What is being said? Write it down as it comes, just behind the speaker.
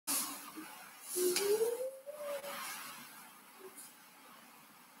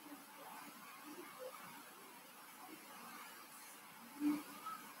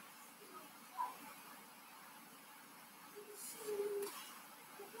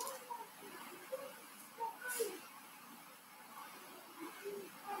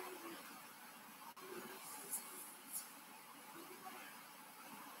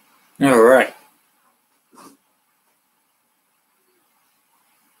All right.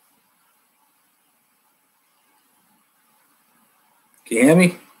 Can you hear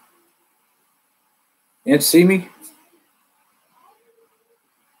me? And see me?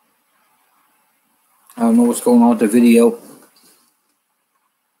 I don't know what's going on with the video.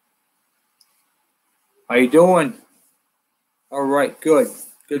 How you doing? All right, good.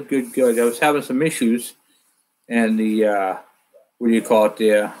 Good. I was having some issues, and the what do you call it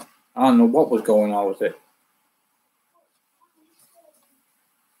there? I don't know what was going on with it.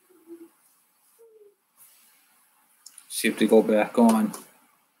 See if they go back on.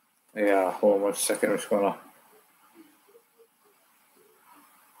 Yeah, hold on 1 second. I'm just gonna.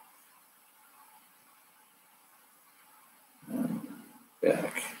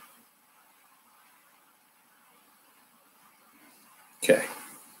 Back. Okay.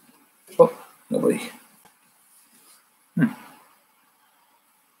 Oh, nobody.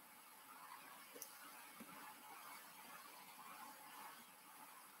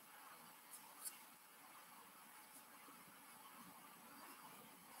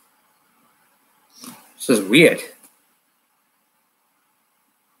 This is weird.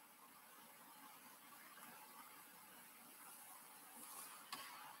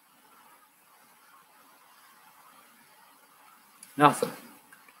 Nothing.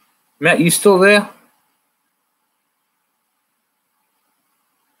 Matt, you still there?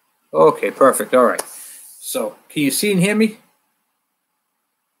 Okay, perfect. All right. So, can you see and hear me?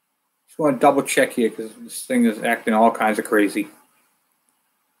 Just want to double check here because this thing is acting all kinds of crazy.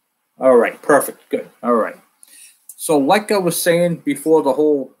 All right, perfect. Good. All right. So, like I was saying before the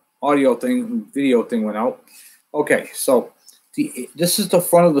whole audio thing, video thing went out. Okay, so this is the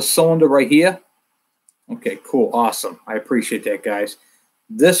front of the cylinder right here. Okay, cool. Awesome. I appreciate that, guys.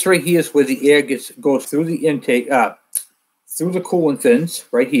 This right here is where the air goes through the intake, through the coolant fins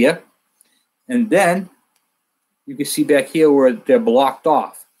right here. And then you can see back here where they're blocked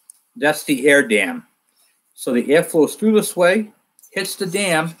off. That's the air dam. So the air flows through this way, hits the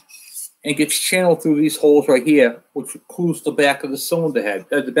dam, and gets channeled through these holes right here, which cools the back of the cylinder head,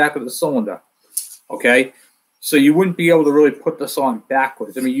 the back of the cylinder. Okay? So you wouldn't be able to really put this on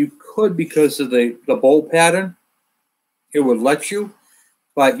backwards. I mean, you could because of the bowl pattern. It would let you,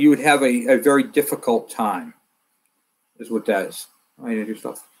 but you would have a very difficult time, is what that is. I need to do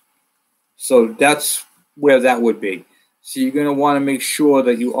stuff. So that's where that would be. So you're going to want to make sure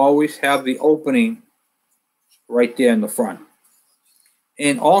that you always have the opening right there in the front.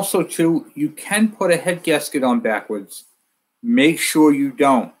 And also, too, you can put a head gasket on backwards. Make sure you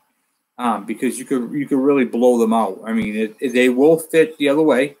don't, because you could really blow them out. I mean, they will fit the other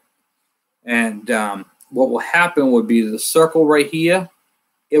way. And what will happen would be the circle right here,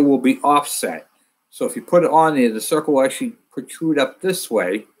 it will be offset. So if you put it on there, the circle will actually protrude up this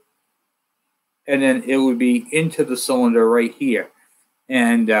way. And then it would be into the cylinder right here.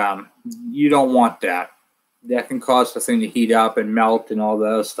 And you don't want that. That can cause the thing to heat up and melt and all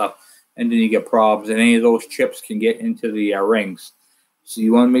that other stuff. And then you get problems. And any of those chips can get into the rings. So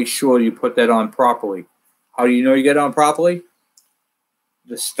you want to make sure you put that on properly. How do you know you get it on properly?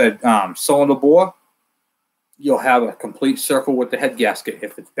 The cylinder bore, you'll have a complete circle with the head gasket.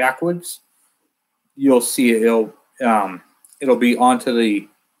 If it's backwards, you'll see it. It'll be onto the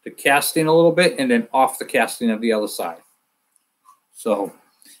casting a little bit and then off the casting of the other side. So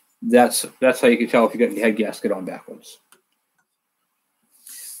that's how you can tell if you got your head gasket on backwards.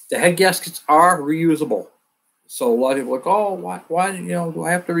 The head gaskets are reusable. So a lot of people are like, oh, why do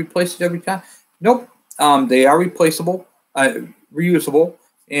I have to replace it every time? Nope. They are replaceable, reusable,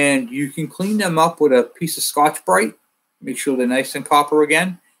 and you can clean them up with a piece of Scotch-Brite, make sure they're nice and copper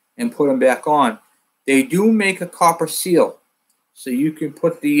again, and put them back on. They do make a copper seal. So you can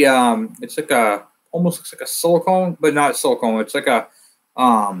put the it's like almost looks like a silicone, but not silicone. It's like a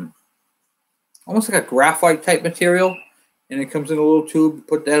almost like a graphite type material, and it comes in a little tube.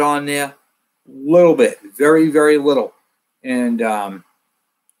 Put that on there, little bit, very little, and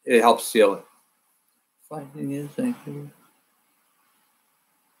it helps seal it. Finding is thank you.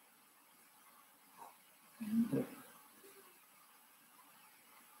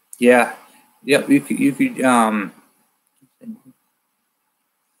 Yeah, yep. You could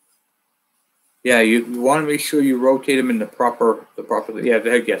yeah, you want to make sure you rotate them in the proper the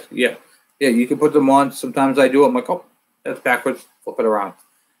head gasket. Yeah, you can put them on. Sometimes I do it. I'm like, oh, that's backwards. Flip it around.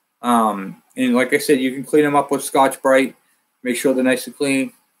 And like I said, you can clean them up with Scotch-Brite. Make sure they're nice and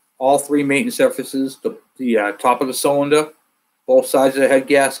clean. All three maintenance surfaces: the top of the cylinder, both sides of the head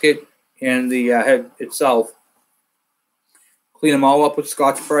gasket, and the head itself. Clean them all up with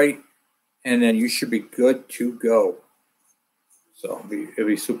Scotch-Brite, and then you should be good to go. So it'd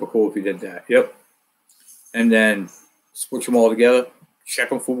be super cool if you did that. Yep. And then switch them all together. Check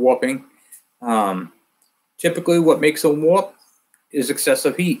them for warping. Typically, what makes them warp is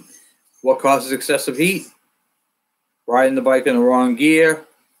excessive heat. What causes excessive heat? Riding the bike in the wrong gear.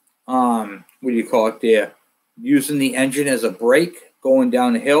 What do you call it there? Using the engine as a brake going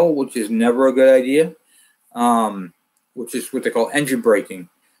down the hill, which is never a good idea. Which is what they call engine braking.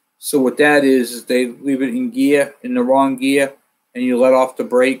 So what that is they leave it in gear, in the wrong gear, and you let off the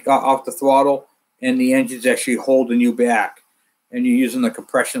brake, off the throttle, and the engine's actually holding you back, and you're using the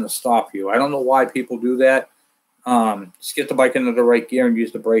compression to stop you. I don't know why people do that. Just get the bike into the right gear and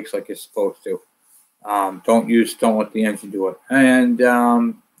use the brakes like you're supposed to. Don't let the engine do it. And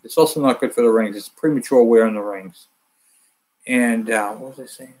it's also not good for the rings. It's premature wear on the rings. And what was I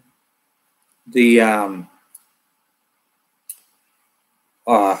saying? The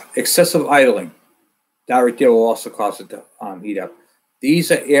excessive idling. That right there will also cause it to heat up.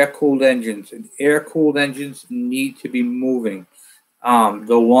 These are air-cooled engines, and air-cooled engines need to be moving.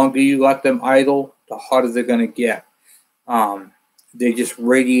 The longer you let them idle, the hotter they're going to get. They just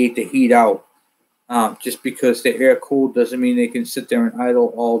radiate the heat out. Just because they're air-cooled doesn't mean they can sit there and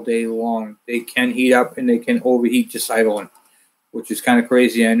idle all day long. They can heat up and they can overheat just idling, which is kind of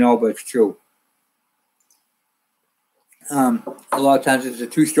crazy, I know, but it's true. A lot of times it's a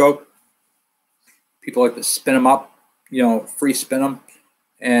two-stroke. People like to spin them up, free spin them.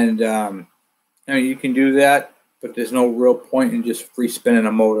 And you can do that, but there's no real point in just free spinning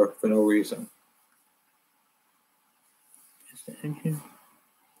a motor for no reason. Is the engine?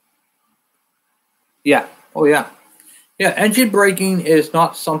 Yeah. Oh, yeah. Yeah, engine braking is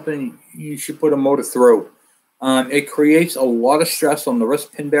not something you should put a motor through. It creates a lot of stress on the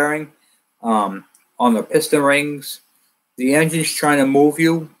wrist pin bearing, on the piston rings. The engine's trying to move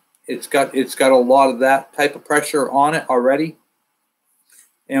you. It's got a lot of that type of pressure on it already.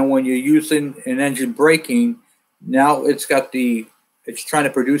 And when you're using an engine braking, now it's trying to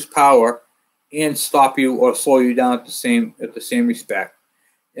produce power and stop you or slow you down at the same respect.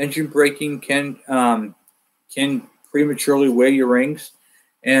 Engine braking can prematurely wear your rings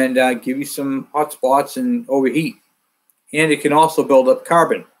and give you some hot spots and overheat. And it can also build up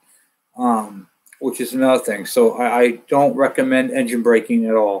carbon, which is another thing. So I don't recommend engine braking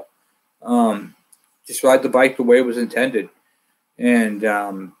at all. Just ride the bike the way it was intended, and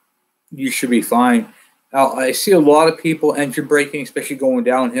you should be fine. Now, I see a lot of people engine braking, especially going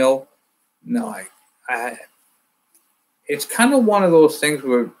downhill. No, it's kind of one of those things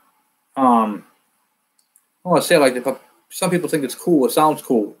where I want to say, like, some people think it's cool, it sounds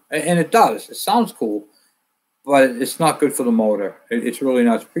cool, and it does. It sounds cool, but it's not good for the motor. It's really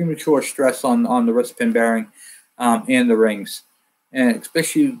not. It's premature stress on the wrist pin bearing and the rings, and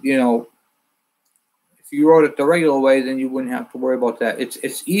especially if you rode it the regular way, then you wouldn't have to worry about that.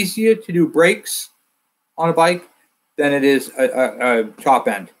 It's easier to do brakes on a bike than it is a top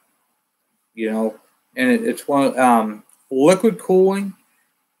end, and it's one liquid cooling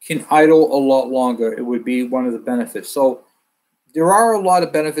can idle a lot longer. It would be one of the benefits. So there are a lot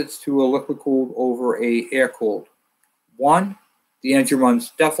of benefits to a liquid cooled over a air cooled. One, the engine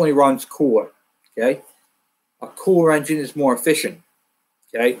definitely runs cooler. Okay, a cooler engine is more efficient.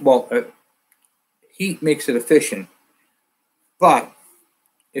 Okay, well, heat makes it efficient, but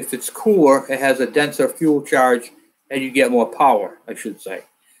if it's cooler, it has a denser fuel charge, and you get more power, I should say.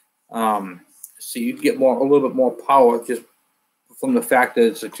 So you get a little bit more power just from the fact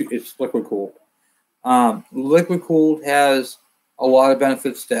that it's liquid cooled. Liquid cooled has a lot of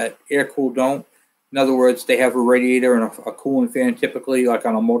benefits that air cooled don't. In other words, they have a radiator and a cooling fan, typically, like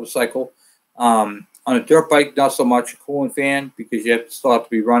on a motorcycle. On a dirt bike, not so much a cooling fan because you still have to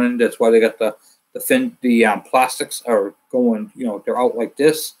be running. That's why they got the plastics are going, they're out like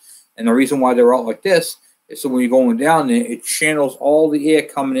this. And the reason why they're out like this is so when you're going down there, it channels all the air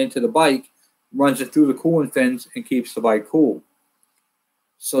coming into the bike, runs it through the cooling fins, and keeps the bike cool.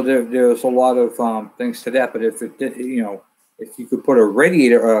 So there's a lot of things to that. But if you could put a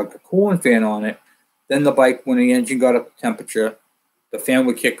radiator or a cooling fan on it, then the bike, when the engine got up to temperature, the fan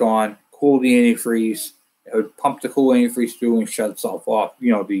would kick on, cool the antifreeze, it would pump the cool antifreeze through and shut itself off.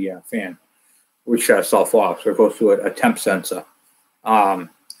 The fan would shut itself off. So it goes through a temp sensor.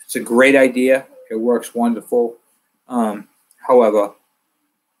 It's a great idea. It works wonderful. However,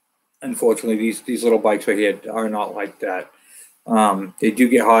 unfortunately, these little bikes right here are not like that. They do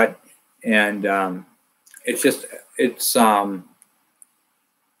get hot, and it's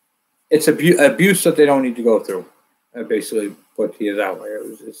abuse that they don't need to go through. I basically put it that way. It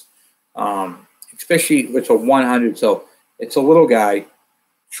was just, especially it's a 100, so it's a little guy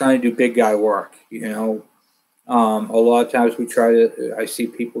trying to do big guy work. A lot of times I see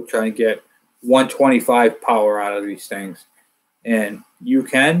people trying to get 125 power out of these things, and you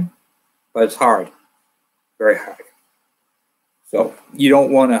can, but it's hard, very hard. So you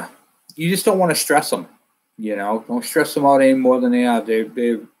just don't want to stress them. Don't stress them out any more than they are.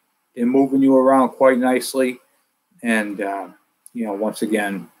 They're moving you around quite nicely, and once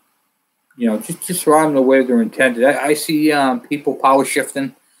again, just ride them the way they're intended. I see people power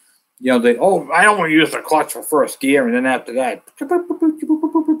shifting. I don't want to use the clutch for first gear, and then after that,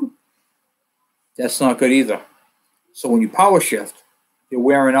 that's not good either. So when you power shift, you're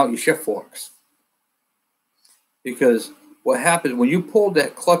wearing out your shift forks. Because what happens when you pull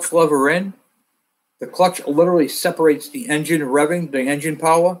that clutch lever in, the clutch literally separates the engine revving, the engine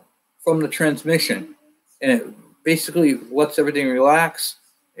power, from the transmission. And it basically lets everything relax.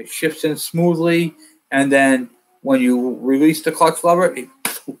 It shifts in smoothly. And then when you release the clutch lever, it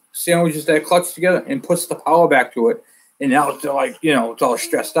sandwiches that clutch together and puts the power back to it. And now it's like, it's all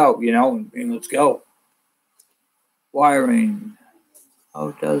stressed out, and let's go. Wiring.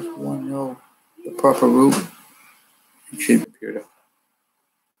 How does one know the proper route? It should be computer.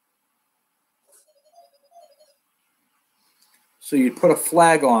 So you'd put a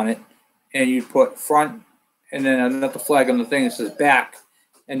flag on it, and you'd put front, and then another flag on the thing that says back,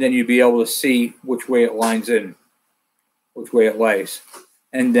 and then you'd be able to see which way it lines in, which way it lays.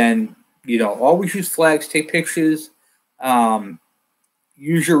 And then, always use flags, take pictures,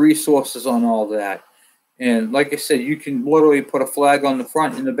 use your resources on all that. And like I said, you can literally put a flag on the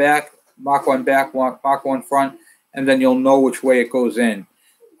front and the back, mark one back, mark one front, and then you'll know which way it goes in.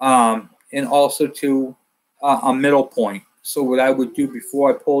 And also to a middle point. So what I would do before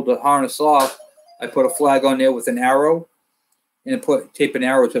I pulled the harness off, I put a flag on there with an arrow and tape an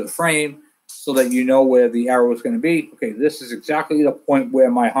arrow to the frame so that you know where the arrow is going to be. Okay, this is exactly the point where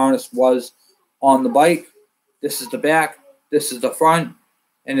my harness was on the bike. This is the back. This is the front.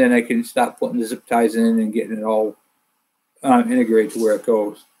 And then I can start putting the zip ties in and getting it all integrated to where it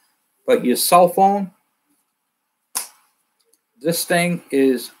goes. But your cell phone, this thing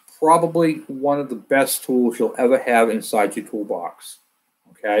is probably one of the best tools you'll ever have inside your toolbox.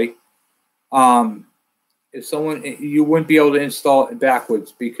 Okay? You wouldn't be able to install it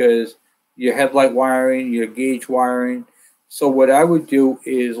backwards because your headlight wiring, your gauge wiring. So what I would do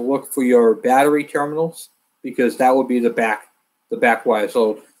is look for your battery terminals because that would be the back wire.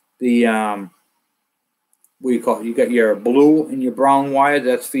 So the what do you call it? You got your blue and your brown wire.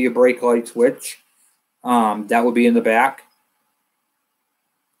 That's for your brake light switch. That would be in the back.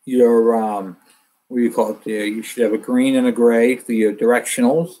 Your what do you call it? You should have a green and a gray for your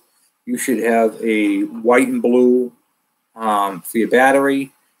directionals. You should have a white and blue for your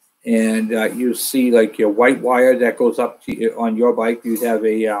battery. And you see like your white wire that goes up to on your bike. You'd have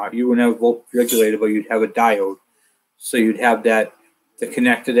you wouldn't have a voltage regulator, but you'd have a diode. So you'd have the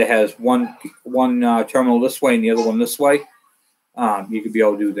connector that has one terminal this way and the other one this way. You could be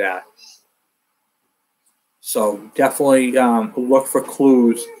able to do that. So definitely look for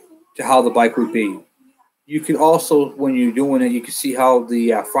clues to how the bike would be. You could also, when you're doing it, you can see how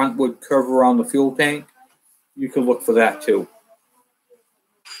the front would curve around the fuel tank. You can look for that too.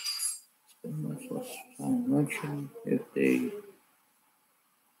 If they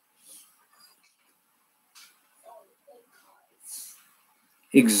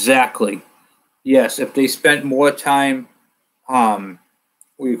exactly, yes, if they spent more time, what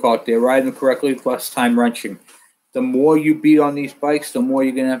do you call it? They're riding them correctly, less time wrenching. The more you beat on these bikes, the more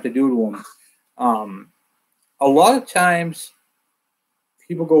you're gonna have to do to them. A lot of times,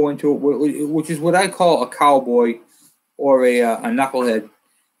 people go into it, which is what I call a cowboy or a knucklehead,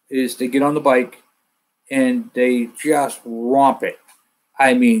 is they get on the bike and they just romp it.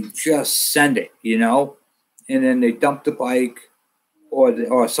 I mean, just send it, and then they dump the bike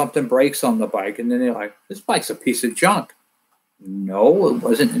or something breaks on the bike, and then they're like, this bike's a piece of junk. No, it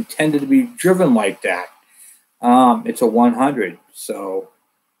wasn't intended to be driven like that. It's a 100, so,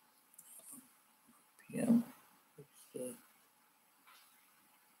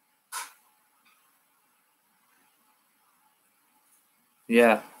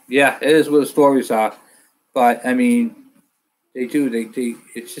 Yeah, it is what the stories are. But, I mean, they do.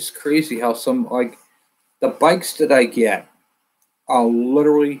 It's just crazy how the bikes that I get are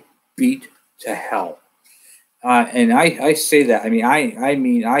literally beat to hell. And I say that. I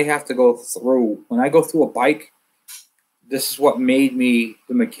mean, I have to go through, when I go through a bike, this is what made me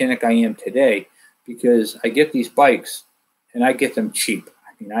the mechanic I am today, because I get these bikes and I get them cheap.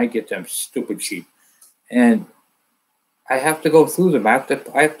 I mean, I get them stupid cheap. And I have to go through them. I have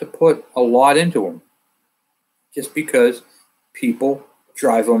to put a lot into them just because people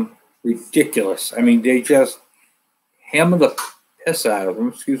drive them ridiculous. I mean, they just hammer the piss out of him,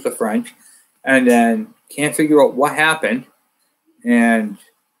 excuse the French, and then can't figure out what happened. And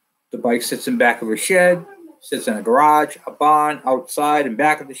the bike sits in back of a shed, sits in a garage, a barn, outside, and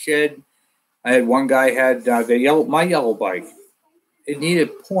back of the shed. I had one guy had my yellow bike. It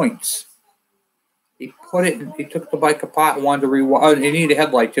needed points. He took the bike apart and wanted to rewire. It needed a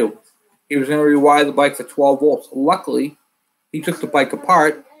headlight too. He was going to rewire the bike for 12 volts. Luckily, he took the bike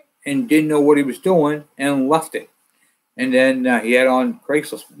apart and didn't know what he was doing and left it. And then he had on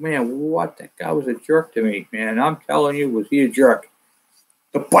Craigslist. Man, what? That guy was a jerk to me, man. I'm telling you, was he a jerk?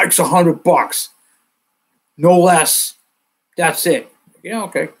 The bike's $100. No less. That's it. Yeah,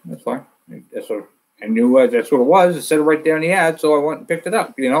 okay. That's fine. That's what I knew. That's what it was. It said it right there in the ad, so I went and picked it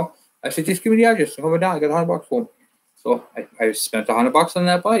up, I said, just give me the address. I'm coming down. I got $100 for him. So I spent $100 on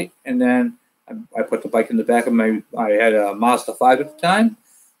that bike. And then I put the bike in the back of I had a Mazda 5 at the time.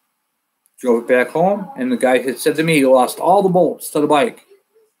 Drove it back home. And the guy had said to me, he lost all the bolts to the bike.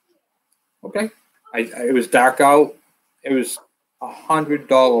 Okay. It was dark out. It was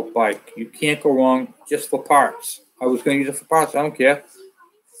 $100 bike. You can't go wrong just for parts. I was going to use it for parts. I don't care.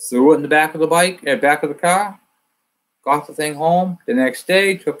 Threw it in the back of the bike, back of the car. Got the thing home. The next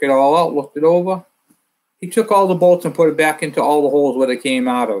day, took it all out, looked it over. He took all the bolts and put it back into all the holes where they came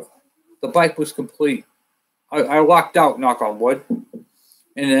out of. The bike was complete. I locked out, knock on wood. And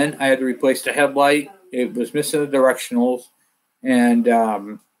then I had to replace the headlight. It was missing the directionals. And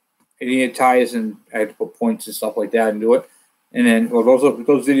it needed tires, and I had to put points and stuff like that and do it. And then, well,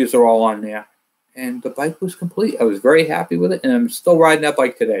 those videos are all on there. And the bike was complete. I was very happy with it, and I'm still riding that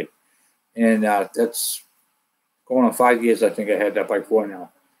bike today. And that's going on 5 years, I think I had that bike for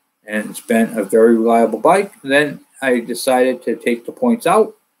now. And it's been a very reliable bike. And then I decided to take the points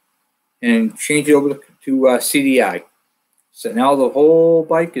out and change it over to CDI. So now the whole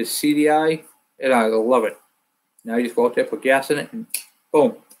bike is CDI, and I love it. Now you just go out there, put gas in it, and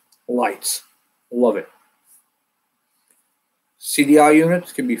boom, lights. Love it. CDI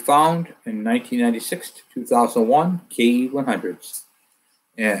units can be found in 1996 to 2001 KE100s.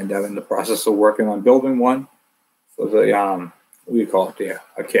 And I'm in the process of working on building one for the, what do you call it there?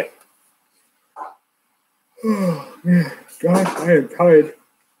 A kit. Oh, man. God, I am tired.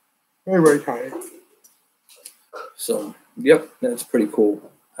 Very, very tired. So, yep, that's pretty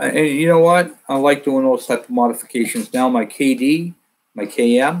cool. And you know what? I like doing those type of modifications. Now my KD, my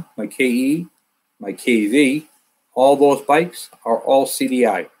KM, my KE, my KV, all those bikes are all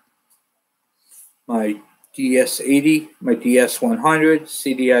CDI. My DS80, my DS100,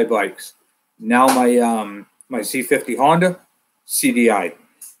 CDI bikes. Now my Z50 Honda, CDI.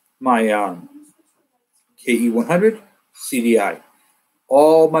 My KE100, CDI.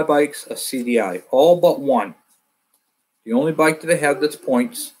 All my bikes are CDI, all but one. The only bike that I have that's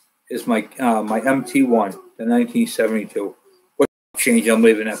points is my my MT1, the 1972. What change? I'm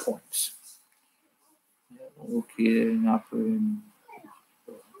leaving at points. Okay, not in.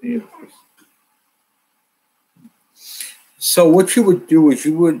 So what you would do is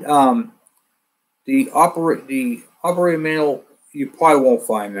you would the operating manual. You probably won't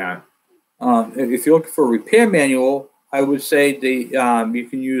find that. If you're looking for a repair manual, I would say you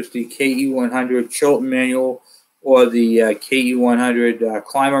can use the KE100 Chilton manual or the KE100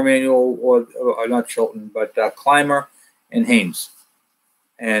 Climber manual, or not Chilton, but Climber and Haynes.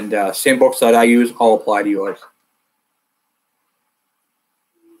 And same books that I use all apply to yours.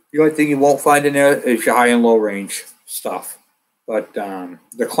 The only thing you won't find in there is your high and low range stuff. But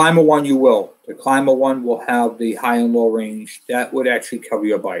the Climber one you will. The Climber one will have the high and low range. That would actually cover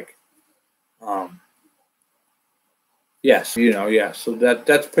your bike. Yes, yeah. So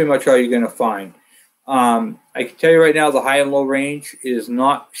that's pretty much all you're going to find. I can tell you right now, the high and low range is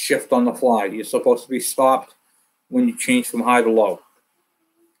not shift on the fly. You're supposed to be stopped when you change from high to low.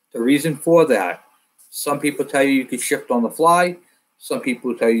 The reason for that, some people tell you can shift on the fly. Some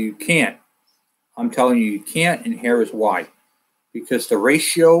people tell you can't. I'm telling you can't, and here is why. Because the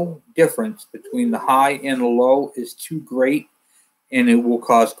ratio difference between the high and the low is too great, and it will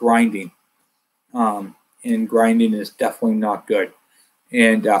cause grinding. And grinding is definitely not good,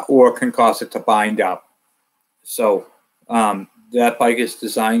 and or can cause it to bind up. So that bike is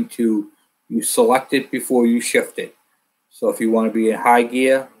designed to, you select it before you shift it. So if you want to be in high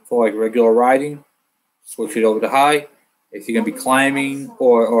gear for like regular riding, switch it over to high. If you're going to be climbing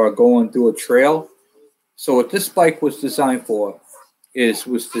or going through a trail. So what this bike was designed for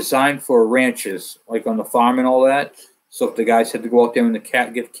was designed for ranches, like on the farm and all that. So if the guys had to go out there and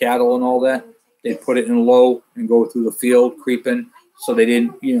get cattle and all that, they'd put it in low and go through the field creeping, so they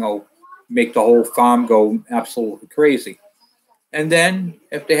didn't, make the whole farm go absolutely crazy. And then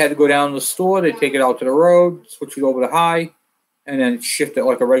if they had to go down to the store, they take it out to the road, switch it over to high, and then shift it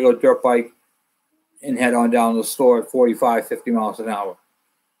like a regular dirt bike and head on down to the store at 45, 50 miles an hour.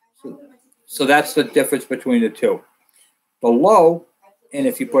 So that's the difference between the two. The low, and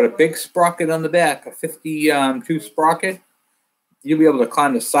if you put a big sprocket on the back, a 52 sprocket, you'll be able to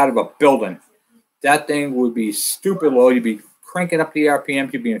climb the side of a building. That thing would be stupid low. You'd be cranking up the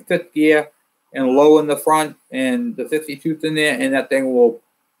RPM. You'd be in fifth gear and low in the front and the 52's in there, and that thing will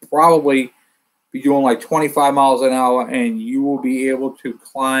probably be doing like 25 miles an hour, and you will be able to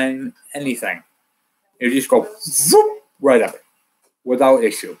climb anything. You just go zoop, right up it without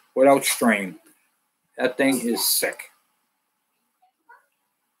issue, without strain. That thing is sick.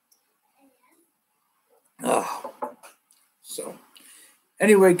 Oh. So,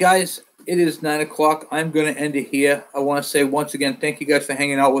 anyway, guys, it is 9 o'clock. I'm going to end it here. I want to say once again, thank you guys for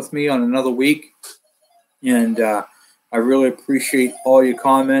hanging out with me on another week. And I really appreciate all your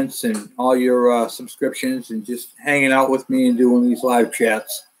comments and all your subscriptions and just hanging out with me and doing these live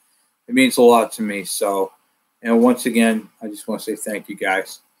chats. It means a lot to me. So, and once again, I just want to say thank you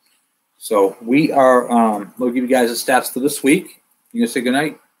guys. So we are, we'll give you guys the stats for this week. You going to say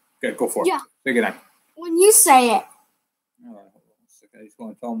goodnight? Okay, go for it. Yeah. Say goodnight. When you say it. All right, I just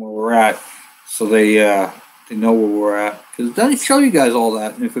want to tell them where we're at so they know where we're at. Because it doesn't show you guys all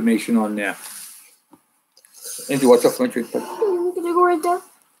that information on there. Andrew, what's up, Andrew? Can I go right there?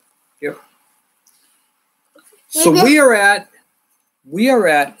 Yep. So we are at,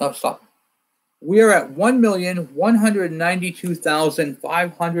 oh, stop. We are at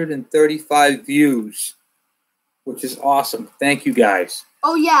 1,192,535 views, which is awesome. Thank you guys.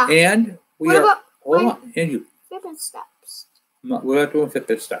 Oh, yeah. And we are, hold on, Andrew. Fitbit steps. We're not doing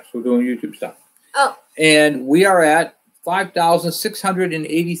Fitbit stuff. We're doing YouTube stuff. Oh. And we are at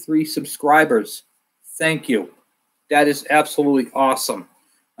 5,683 subscribers. Thank you. That is absolutely awesome.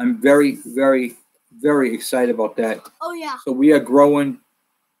 I'm very, very, very excited about that. Oh, yeah. So we are growing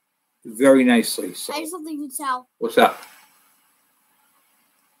very nicely. So. I have something to tell. What's that?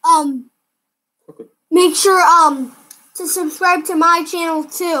 Okay. Make sure to subscribe to my channel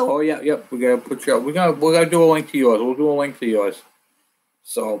too. Oh yeah, yep. We gotta put you. We're gonna do a link to yours. We'll do a link to yours.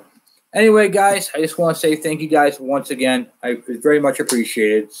 So anyway, guys, I just want to say thank you guys once again. I very much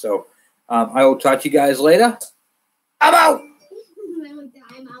appreciated. So I will talk to you guys later. I'm out.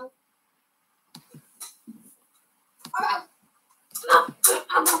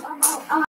 I'm out. I'm out.